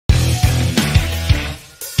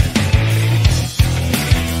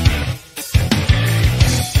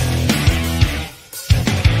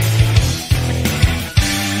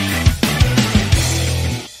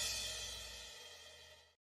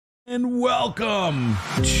And welcome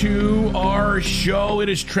to our show. It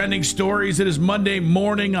is Trending Stories. It is Monday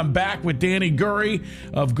morning. I'm back with Danny Gurry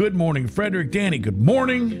of Good Morning Frederick. Danny, good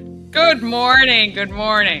morning. Good morning. Good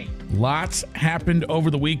morning. Lots happened over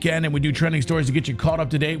the weekend, and we do Trending Stories to get you caught up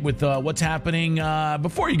to date with what's happening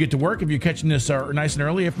before you get to work, if you're catching this nice and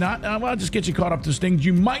early. If not, well, just get you caught up to things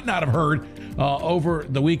you might not have heard over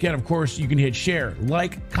the weekend. Of course, you can hit share,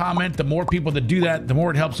 like, comment. The more people that do that, the more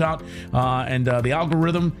it helps out. And the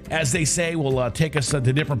algorithm, as they say, will take us to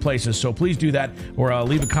different places. So please do that, or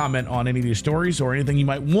leave a comment on any of these stories or anything you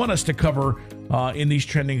might want us to cover in these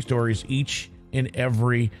Trending Stories each and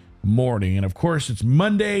every morning. And of course, it's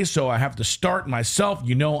Monday, so I have to start myself.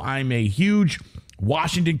 You know, I'm a huge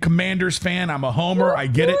Washington Commanders fan. I'm a homer. I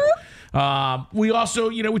get it. We also,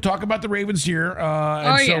 you know, we talk about the Ravens here.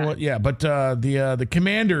 But the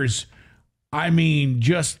Commanders, I mean,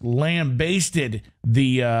 just lambasted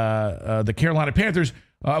the Carolina Panthers.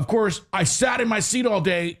 Of course, I sat in my seat all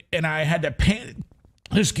day and I had to panic.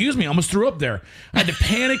 Excuse me, I almost threw up there. I had to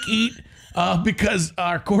panic eat because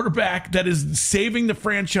our quarterback that is saving the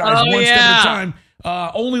franchise one step at a time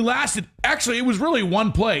only lasted. Actually, it was really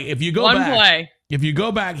one play. If you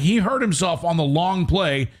go back, he hurt himself on the long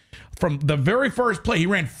play. From the very first play, he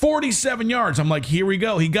ran 47 yards. I'm like, here we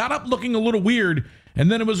go. He got up looking a little weird, and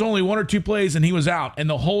then it was only one or two plays, and he was out. And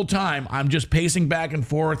the whole time, I'm just pacing back and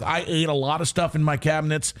forth. I ate a lot of stuff in my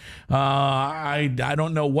cabinets. I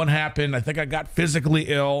don't know what happened. I think I got physically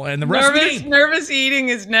ill, and the rest of the game, nervous eating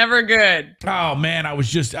is never good. Oh man, I was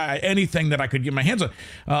just anything that I could get my hands on.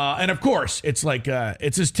 And of course, it's like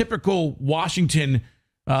it's this typical Washington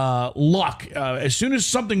luck. As soon as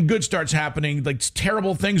something good starts happening, like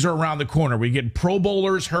terrible things are around the corner. We get Pro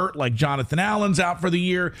Bowlers hurt, like Jonathan Allen's out for the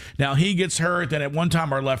year. Now he gets hurt. Then at one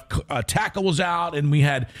time our left tackle was out, and we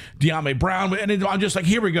had De'Ami Brown. And I'm just like,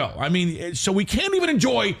 here we go. I mean, so we can't even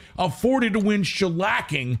enjoy a 40-to-win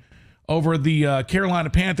shellacking over the Carolina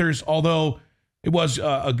Panthers, although it was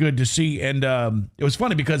good to see. And it was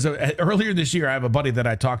funny because earlier this year, I have a buddy that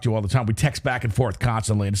I talk to all the time. We text back and forth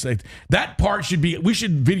constantly. And it's like, that part we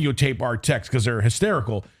should videotape our texts because they're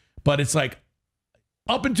hysterical. But it's like,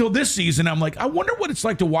 up until this season, I'm like, I wonder what it's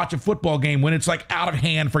like to watch a football game when it's like out of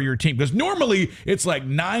hand for your team. Because normally it's like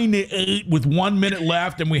 9-8 with 1 minute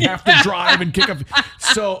left and we have to drive and kick up.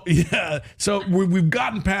 So, yeah. So we've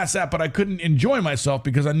gotten past that, but I couldn't enjoy myself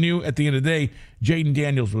because I knew at the end of the day, Jaden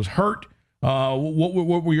Daniels was hurt.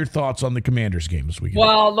 What were your thoughts on the Commanders game this weekend?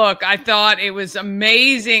 Well, look, I thought it was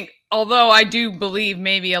amazing, although I do believe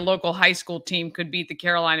maybe a local high school team could beat the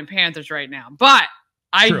Carolina Panthers right now. But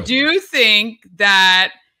I do think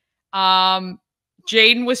that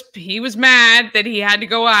Jaden was mad that he had to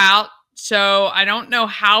go out. So I don't know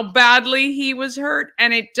how badly he was hurt.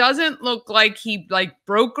 And it doesn't look like he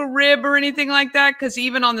broke a rib or anything like that, because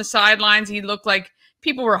even on the sidelines, he looked like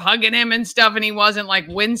people were hugging him and stuff, and he wasn't like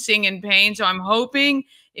wincing in pain. So I'm hoping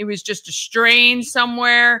it was just a strain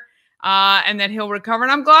somewhere and that he'll recover.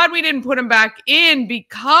 And I'm glad we didn't put him back in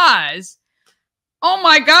because, oh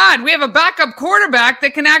my God, we have a backup quarterback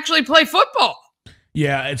that can actually play football.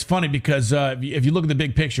 Yeah, it's funny because if you look at the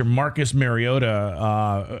big picture, Marcus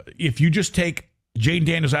Mariota, if you just take Jaden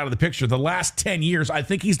Daniels out of the picture, the last 10 years, I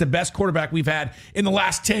think he's the best quarterback we've had in the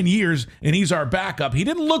last 10 years, and he's our backup. He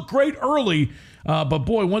didn't look great early, but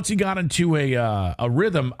boy, once he got into a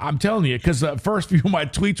rhythm, I'm telling you, because the first few of my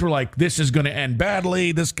tweets were like, this is going to end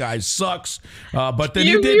badly, this guy sucks. But then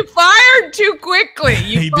you fired too quickly.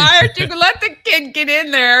 You fired too quickly. Let the kid get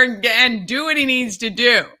in there and do what he needs to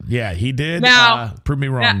do. Yeah, he did. Now, prove me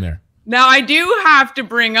wrong there. Now, I do have to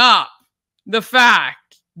bring up the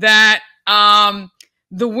fact that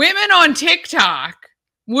the women on TikTok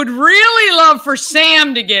would really love for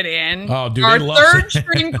Sam to get in. Oh, dude, our third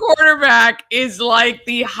string quarterback is like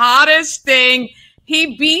the hottest thing.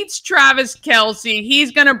 He beats Travis Kelce.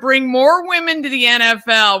 He's going to bring more women to the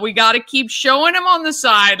NFL. We got to keep showing him on the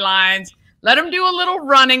sidelines. Let him do a little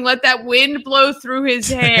running. Let that wind blow through his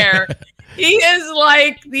hair. He is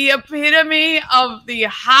like the epitome of the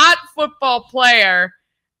hot football player.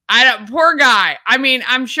 Poor guy. I mean,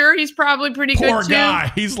 I'm sure he's probably pretty good too. Poor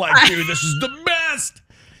guy. He's like, dude, this is the best.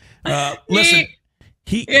 Listen,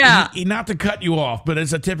 he not to cut you off, but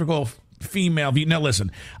it's a typical female. Now,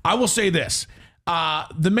 listen, I will say this.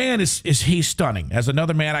 The man he's stunning. As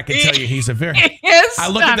another man, I can tell you he's a very. I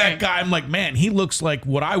look at that guy, I'm like, man, he looks like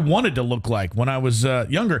what I wanted to look like when I was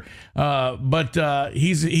younger. But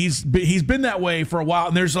he's been that way for a while.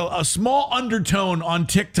 And there's a small undertone on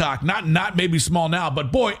TikTok, not maybe small now,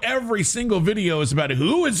 but boy, every single video is about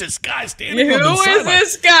who is this guy standing on the sidelines? Who is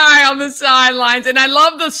this guy on the sidelines? And I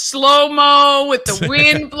love the slow-mo with the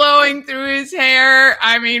wind blowing through his hair.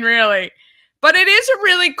 I mean, really. But it is a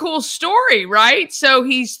really cool story, right? So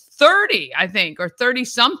he's 30, I think, or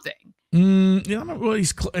 30-something. Yeah, well,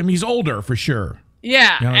 he's older for sure.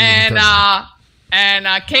 Yeah,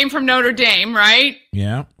 and came from Notre Dame, right?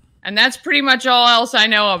 Yeah. And that's pretty much all else I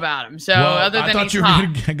know about him. So other than I thought you were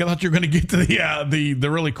going to get to the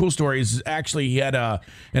really cool story. Is actually he had an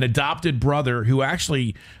adopted brother who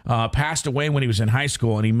actually passed away when he was in high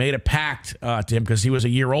school, and he made a pact to him because he was a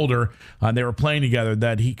year older. They were playing together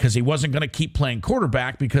that because he wasn't going to keep playing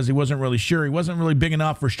quarterback because he wasn't really sure, he wasn't really big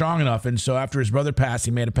enough or strong enough. And so after his brother passed,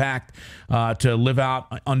 he made a pact to live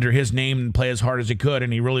out under his name and play as hard as he could.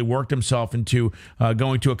 And he really worked himself into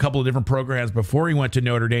going to a couple of different programs before he went to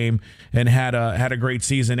Notre Dame. And had a great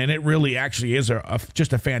season, and it really actually is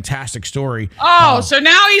just a fantastic story. Oh, so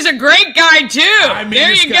now he's a great guy too. I mean,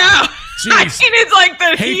 there you go. I mean, it's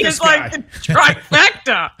like he is like the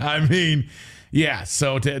trifecta. I mean, yeah.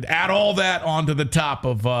 So to add all that onto the top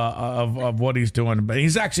of what he's doing, but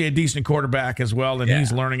he's actually a decent quarterback as well, and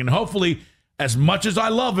he's learning, and hopefully. As much as I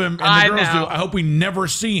love him, and the girls do, I hope we never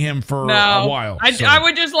see him for a while. I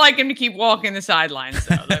would just like him to keep walking the sidelines,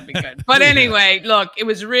 though. That'd be good. But anyway, look, it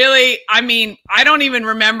was really, I mean, I don't even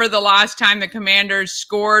remember the last time the Commanders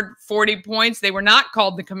scored 40 points. They were not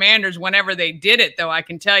called the Commanders whenever they did it, though, I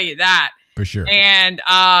can tell you that. For sure. And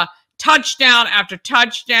touchdown after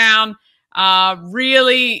touchdown.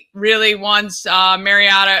 Really once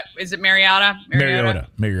Mariota, is it Mariota? Mariota.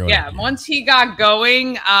 Yeah, once he got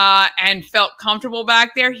going and felt comfortable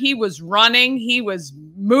back there, he was running, he was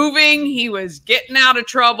moving, he was getting out of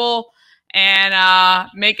trouble and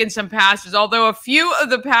making some passes. Although a few of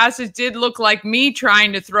the passes did look like me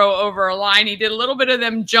trying to throw over a line. He did a little bit of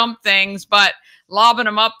them jump things, but lobbing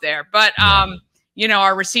them up there. But you know,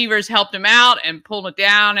 our receivers helped him out and pulled it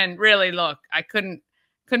down. And really, look, I couldn't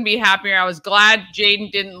be happier. I was glad Jaden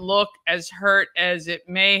didn't look as hurt as it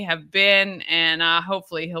may have been, and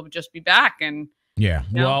hopefully he'll just be back. And yeah,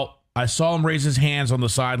 well, I saw him raise his hands on the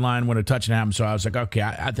sideline when a touchdown happened, so I was like, okay,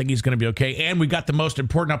 I think he's going to be okay. And we got the most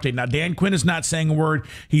important update. Now, Dan Quinn is not saying a word.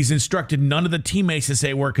 He's instructed none of the teammates to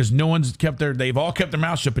say a word because no one's they've all kept their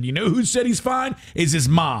mouth shut. But you know who said he's fine? Is his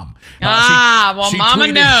mom. Mama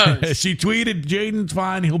knows. She tweeted, Jaden's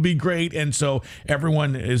fine. He'll be great. And so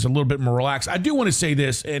everyone is a little bit more relaxed. I do want to say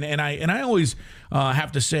this, and I always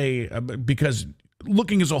have to say, because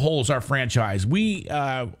looking as a whole as our franchise, we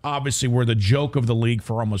obviously were the joke of the league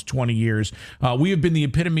for almost 20 years. We have been the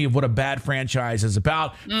epitome of what a bad franchise is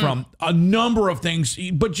about from a number of things.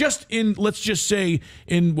 But just in, let's just say,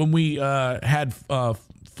 when we had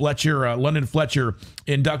London Fletcher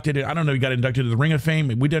inducted. I don't know. He got inducted to the Ring of Fame.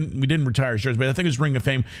 We didn't retire his jersey, but I think it was Ring of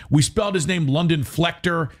Fame. We spelled his name London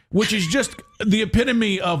Flector, which is just the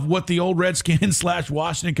epitome of what the old Redskins /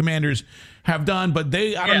 Washington Commanders have done. But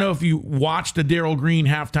I don't know if you watched the Darryl Green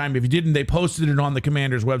halftime. If you didn't, they posted it on the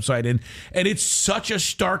Commanders website, and it's such a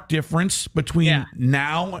stark difference between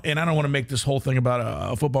now and I don't want to make this whole thing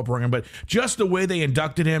about a football program, but just the way they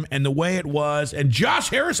inducted him and the way it was. And Josh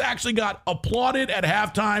Harris actually got applauded at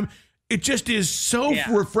halftime. It just is so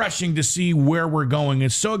refreshing to see where we're going.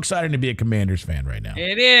 It's so exciting to be a Commanders fan right now.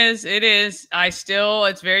 It is.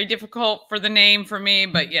 It's very difficult for the name for me,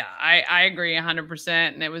 but I agree 100%.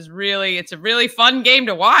 And it's a really fun game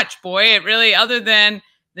to watch, boy. It really, other than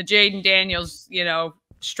the Jaden Daniels,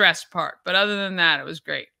 stress part. But other than that, it was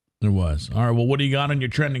great. It was. All right. Well, what do you got on your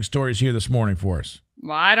trending stories here this morning for us?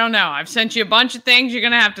 Well, I don't know. I've sent you a bunch of things. You're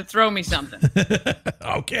going to have to throw me something.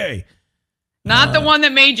 Okay. Not the one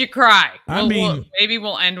that made you cry. Maybe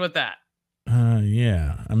we'll end with that.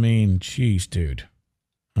 Yeah. I mean, geez, dude.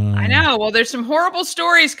 I know. Well, there's some horrible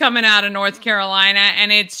stories coming out of North Carolina,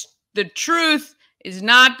 and the truth is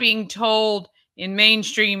not being told in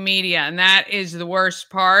mainstream media, and that is the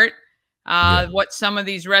worst part. What some of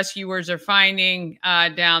these rescuers are finding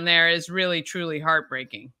down there is really, truly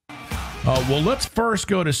heartbreaking. Well, let's first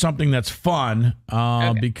go to something that's fun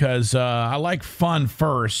because I like fun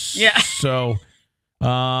first. Yeah. So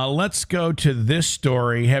let's go to this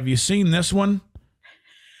story. Have you seen this one?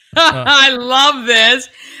 I love this.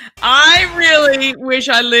 I really wish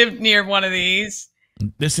I lived near one of these.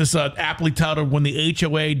 This is aptly titled, "When the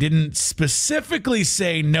HOA Didn't Specifically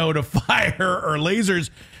Say No to Fire or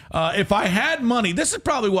Lasers." If I had money, this is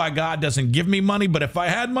probably why God doesn't give me money, but if I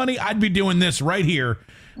had money, I'd be doing this right here.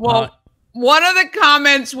 Well, one of the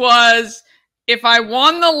comments was, if I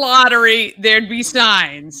won the lottery, there'd be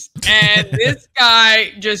signs. And this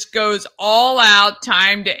guy just goes all out,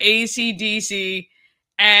 time to AC/DC.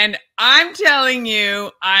 And I'm telling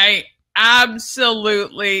you, I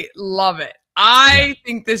absolutely love it. I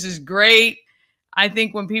think this is great. I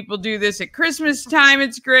think when people do this at Christmas time,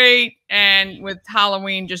 it's great. And with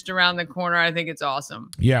Halloween just around the corner, I think it's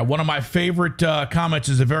awesome. Yeah, one of my favorite comments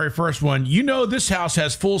is the very first one. You know, this house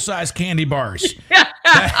has full-size candy bars.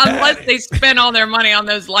 Unless they spend all their money on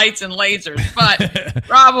those lights and lasers, but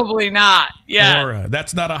probably not. Yeah. Or,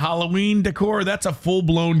 that's not a Halloween decor. That's a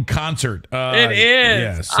full-blown concert. It is.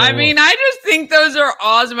 Yeah, so, I mean, I just think those are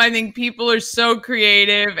awesome. I think people are so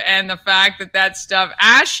creative. And the fact that stuff,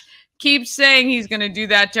 Ash keeps saying he's going to do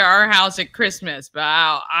that to our house at Christmas, but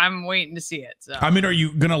I'm waiting to see it. So I mean, are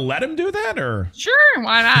you going to let him do that, or? Sure,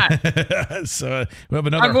 why not? So we have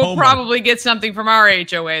another. We'll probably get something from our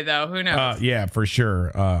HOA, though. Who knows? Yeah, for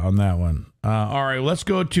sure on that one. All right, let's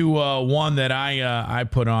go to one that I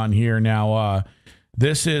put on here now.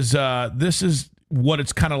 This is what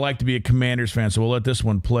it's kind of like to be a Commanders fan. So we'll let this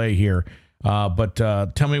one play here. But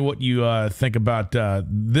tell me what you think about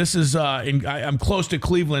this. I'm close to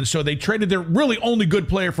Cleveland, so they traded their really only good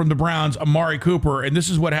player from the Browns, Amari Cooper, and this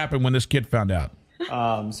is what happened when this kid found out.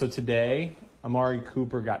 So today, Amari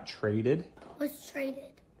Cooper got traded. What's traded?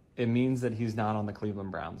 It means that he's not on the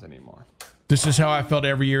Cleveland Browns anymore. This is how I felt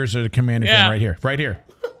every year as a Commander fan, right here. Right here.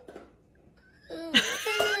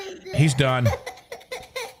 He's done.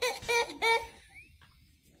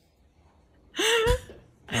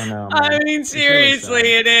 I know, man. I mean, seriously,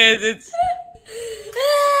 it is. It's.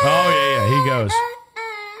 Oh, yeah, he goes.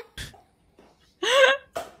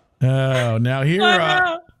 Oh, now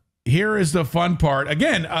here is the fun part.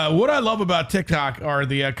 Again, what I love about TikTok are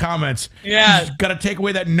the comments. Yeah. He's got to take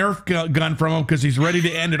away that Nerf gun from him because he's ready to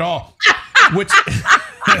end it all. Which,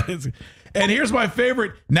 and here's my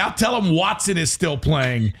favorite. Now tell him Watson is still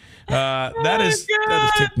playing. That is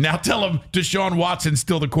now tell him Deshaun Watson's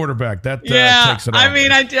still the quarterback. That takes it off. I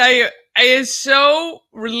mean, I tell you, it is so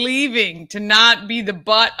relieving to not be the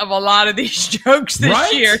butt of a lot of these jokes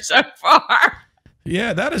this year so far.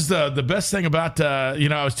 Yeah, that is the best thing about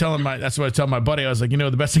I was telling that's what I tell my buddy. I was like,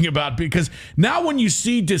 the best thing about, because now when you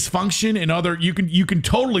see dysfunction in other, you can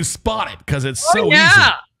totally spot it because it's so easy.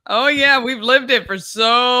 Oh yeah, we've lived it for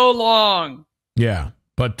so long. Yeah.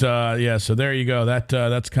 But, so there you go.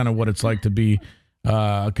 That's kind of what it's like to be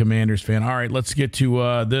a Commanders fan. All right, let's get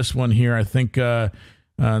to this one here. I think that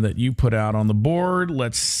you put out on the board.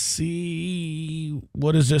 Let's see.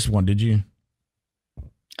 What is this one? Did you?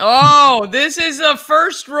 Oh, this is a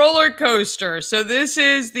first roller coaster. So this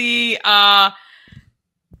is the,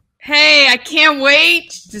 hey, I can't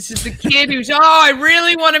wait. This is the kid who's, I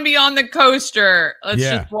really want to be on the coaster. Let's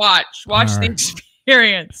just watch the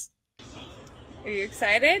experience. Are you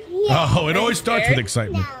excited? Yeah. Oh, it always starts with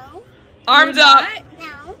excitement. No. Arms up.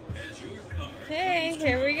 No. Okay,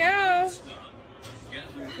 here we go.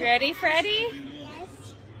 Ready, Freddie?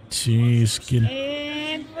 Yes. Jeez.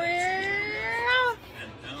 And we're off.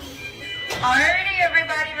 Alrighty,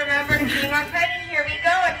 everybody, remember to keep on Freddie. Here we go,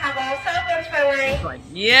 and have all cell phones by way.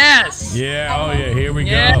 Yes. Yeah. Oh, yeah. Here we go.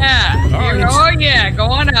 Yeah.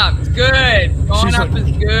 Going up. It's good. Going up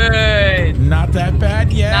is good. Not that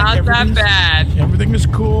bad yet. Not that bad. Everything is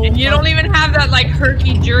cool. And you don't even have that like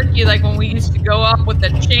herky jerky like when we used to go up with the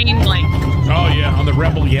chain link. Oh yeah, on the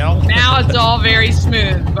Rebel Yell. Now it's all very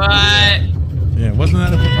smooth, but yeah, wasn't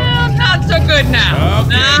that not so good now.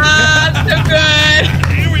 Okay. Not so good.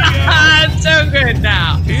 Here we go. Not so good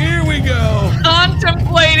now. Here we go.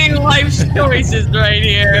 Contemplating life's choices right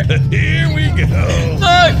here. Here we go.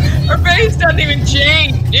 Look, her face doesn't even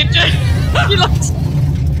change. It just she looks.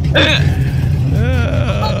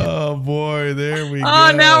 Oh boy, there we go.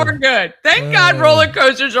 Oh, now we're good. Thank God roller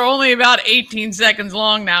coasters are only about 18 seconds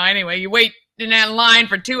long now. Anyway, you wait in that line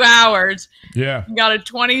for 2 hours. Yeah. You got a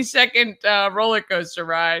 20-second roller coaster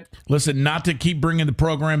ride. Listen, not to keep bringing the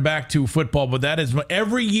program back to football, but that is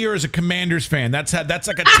every year as a Commanders fan. That's like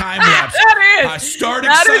a time lapse. That is. I start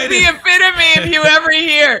that excited. Is the epitome of you every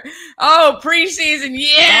year. Oh, preseason,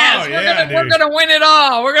 yes, we're gonna win it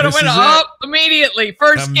all. We're gonna win it all immediately.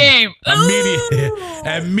 First game.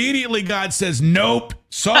 Immediately, God says, "Nope,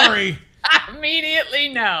 sorry." Immediately,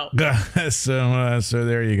 no. So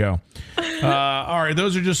there you go. All right,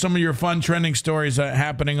 those are just some of your fun trending stories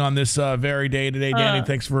happening on this very day today. Danny,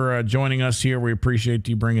 thanks for joining us here. We appreciate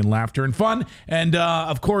you bringing laughter and fun. And,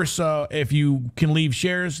 of course, if you can leave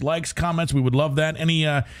shares, likes, comments, we would love that. Any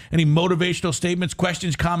motivational statements,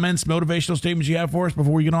 questions, comments, motivational statements you have for us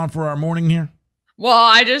before we get on for our morning here? Well,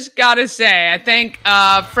 I just got to say, I thank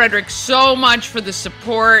Frederick so much for the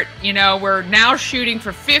support. You know, we're now shooting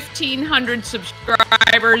for 1,500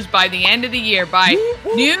 subscribers by the end of the year. By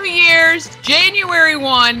New Year's, January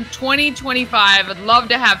 1, 2025. I'd love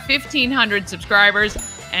to have 1,500 subscribers.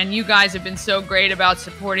 And you guys have been so great about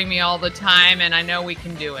supporting me all the time, and I know we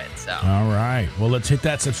can do it. So. All right. Well, let's hit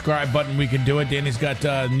that subscribe button. We can do it. Danny's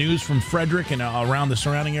got news from Frederick and around the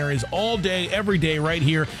surrounding areas all day, every day right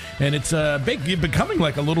here. And it's becoming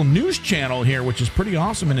like a little news channel here, which is pretty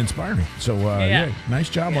awesome and inspiring. So, yeah, nice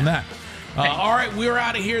job on that. All right, we're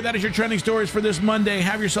out of here. That is your trending stories for this Monday.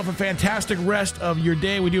 Have yourself a fantastic rest of your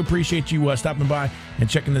day. We do appreciate you stopping by and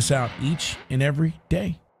checking this out each and every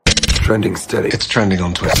day. Trending steady. It's trending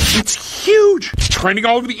on Twitter. It's huge. It's trending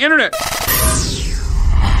all over the internet.